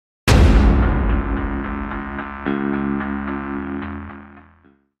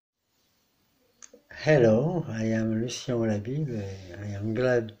Hello, I am Lucien Oulahbib. I am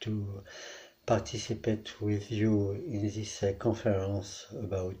glad to participate with you in this conference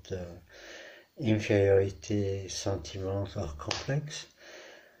about inferiority sentiments or complex.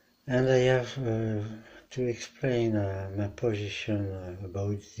 And I have to explain my position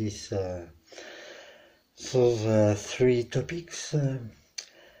about this. Three topics.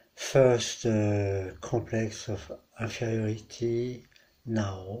 First, complex of inferiority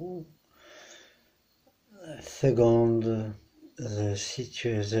now. Second,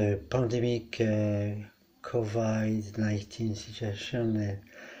 the pandemic COVID-19 situation,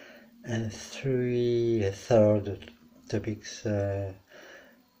 and third topics,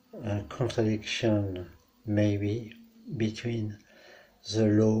 contradiction maybe between the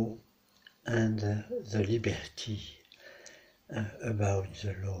law and the liberty about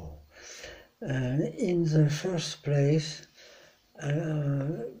the law. In the first place,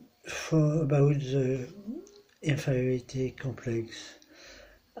 about the inferiority complex,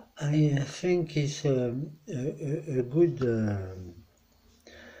 I think it's a good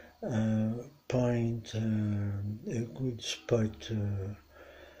point, a good spot,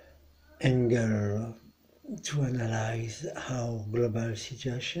 angle to analyze how global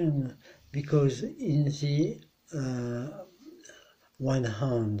situation, because in the one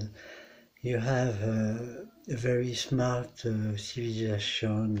hand you have a very smart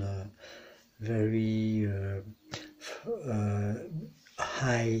civilization, very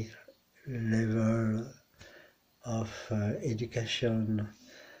high level of education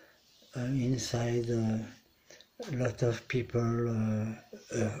inside a lot of people,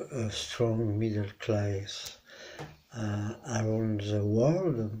 a strong middle class around the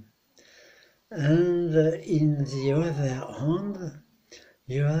world. And in the other hand,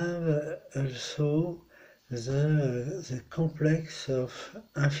 you have also the complex of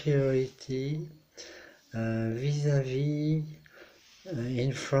inferiority vis-à-vis,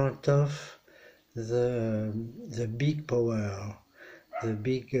 in front of the big power, the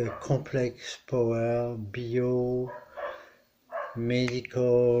big complex power,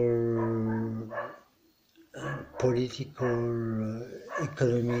 medical, political,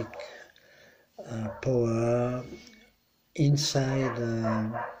 economic power inside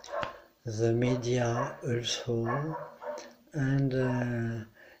the media also, and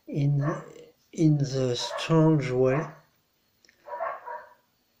in the strange way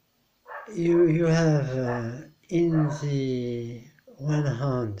you have in the one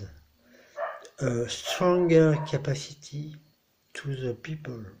hand a stronger capacity to the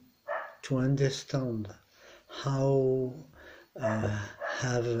people to understand how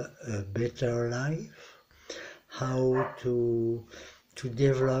have a better life, how to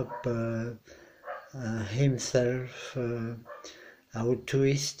develop himself, how to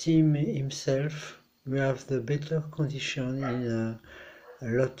esteem himself. We have the better condition in a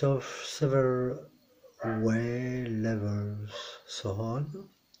lot of several levels, so on.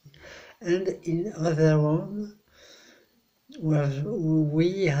 And in other one,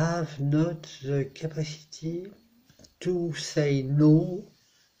 we have not the capacity to say no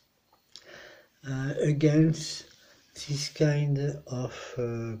against this kind of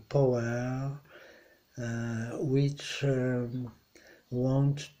power which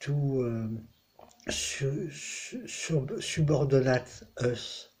want to subordinate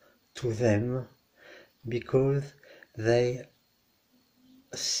us to them because they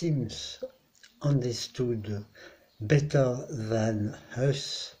seems understood better than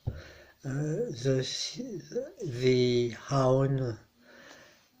us the own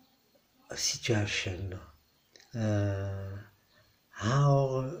situation,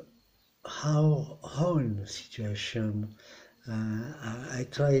 our own situation. I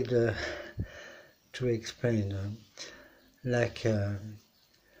tried to explain, like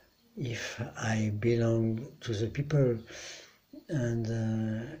if I belong to the people, and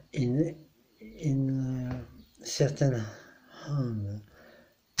in certain hand,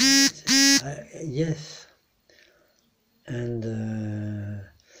 yes, and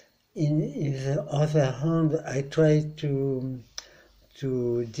in the other hand, I try to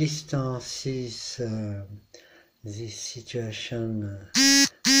distance this situation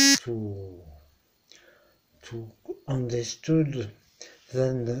to understood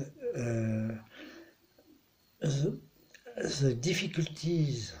then the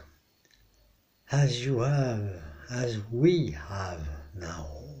difficulties as we have now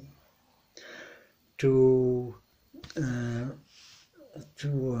to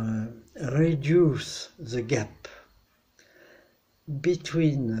reduce the gap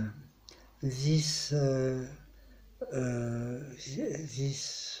between this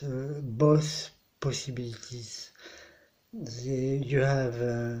these both possibilities. You have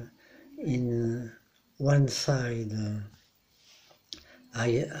in one side,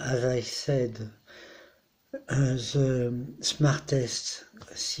 as I said, the smartest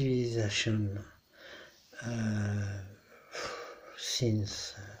civilization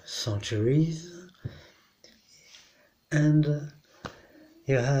since centuries, and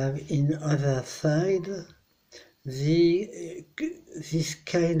you have in other side this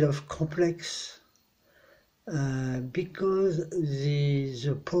kind of complex because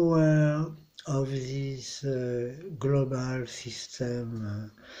the power of this global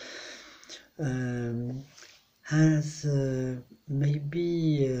system has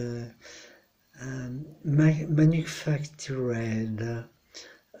maybe manufactured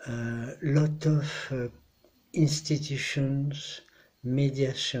a lot of institutions,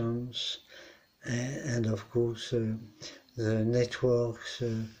 mediations, and of course the networks,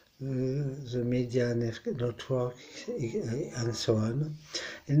 the media networks, and so on.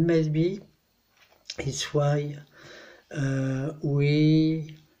 And maybe it's why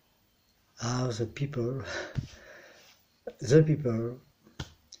we are the people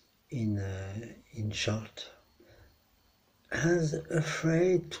in short, as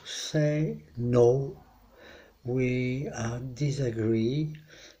afraid to say no, we disagree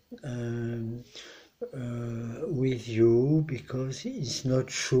with you because it's not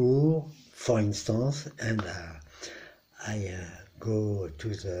sure, for instance, and I go to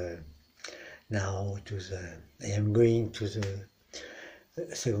the I am going to the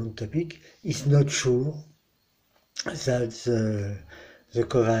second topic. It's not sure that the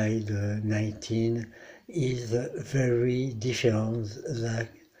COVID-19 is very different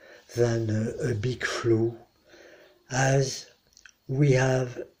than a big flu, as we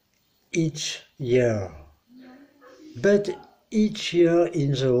have each year. But each year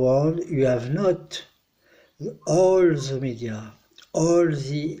in the world you have not all the media, all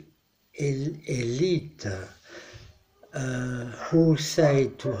the elite who say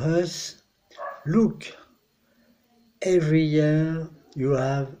to us, look, every year you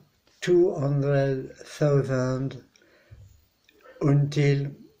have 200,000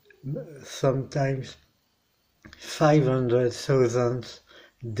 until sometimes 500,000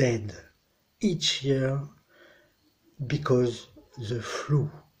 dead each year because the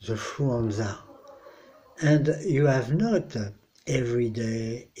influenza. And you have not every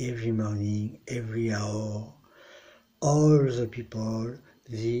day, every morning, every hour, all the people,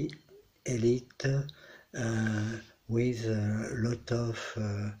 the elite, with a lot of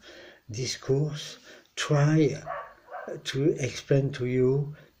discourse, try to explain to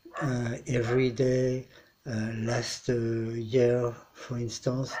you every day, last year, for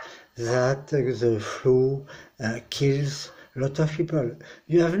instance, that the flu kills a lot of people.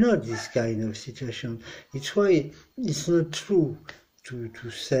 You have not this kind of situation. It's why it's not true to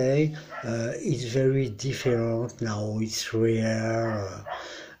say it's very different now, it's rare,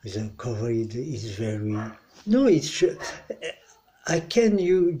 the COVID is very... No, it's... I can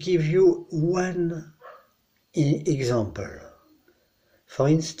give you one example. For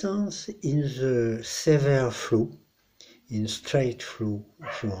instance, in the severe flu, in straight flu,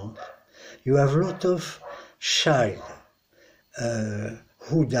 if you want, you have a lot of child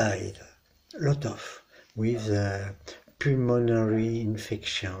who died, a lot of, with pulmonary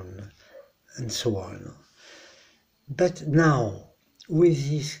infection and so on. But now, with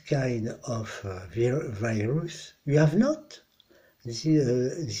this kind of virus, you have not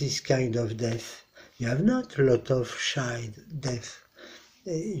this kind of death. You have not a lot of child death.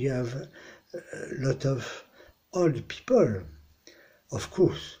 You have a lot of old people, of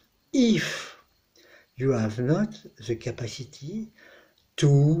course, if you have not the capacity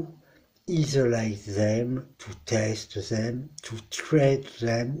to isolate them, to test them, to treat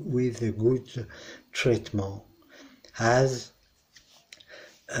them with a good treatment, as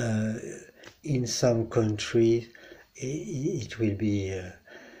in some countries it will be,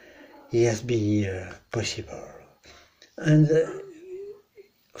 it has been possible. And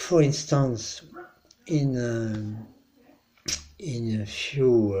for instance, in a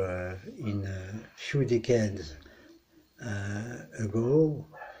few decades ago,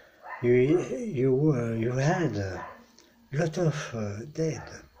 you had a lot of dead,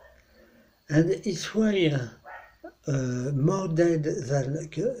 and it's why more dead than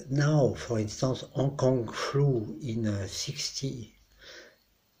now. For instance, Hong Kong flu in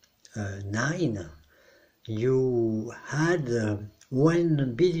 '69, you had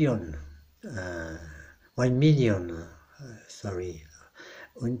 1 billion, 1 million, sorry,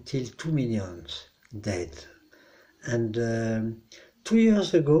 until 2 million dead. And 2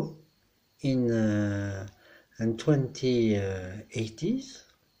 years ago, in 2080s,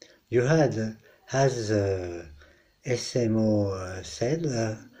 you had, as SMO said,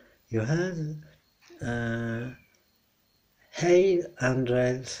 you had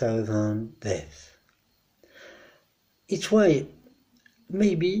 800,000 deaths. It's why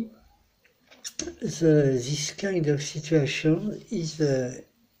maybe this kind of situation is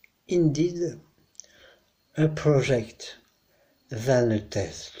indeed a project than a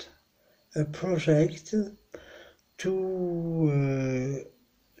test. A project to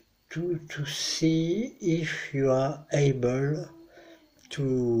see if you are able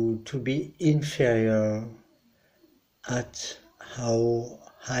to be inferior at how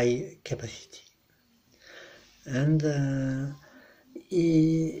high capacity. And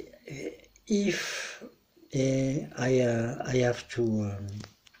if I have to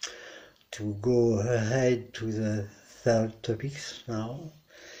go ahead to the third topics now,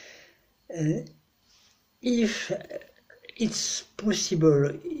 if it's possible,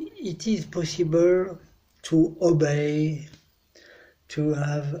 it is possible to obey, to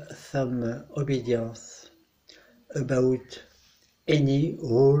have some obedience about any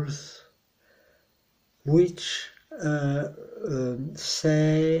rules which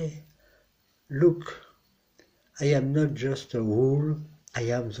say, look, I am not just a rule, I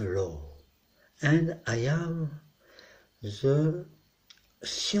am the law, and I am the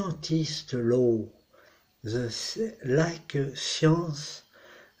scientist law, like science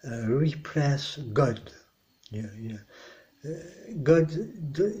replace God. God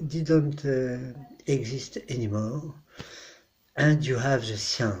didn't exist anymore, and you have the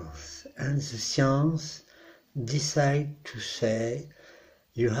science, and the science decide to say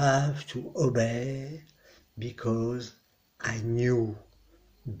you have to obey because I knew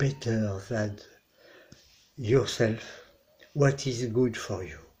better than yourself what is good for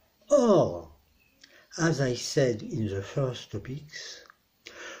you. Or, as I said in the first topics,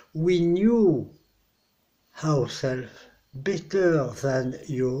 we knew ourselves better than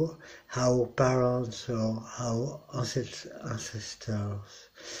our parents or our ancestors.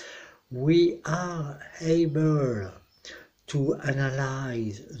 We are able to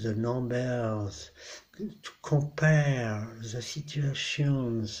analyze the numbers, to compare the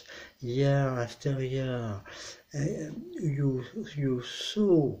situations year after year. You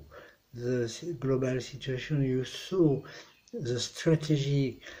saw the global situation, you saw the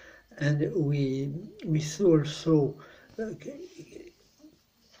strategy, and we saw also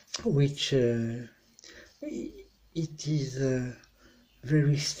which it is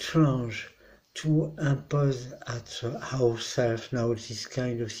very strange to impose at ourselves now this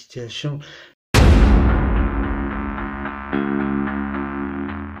kind of situation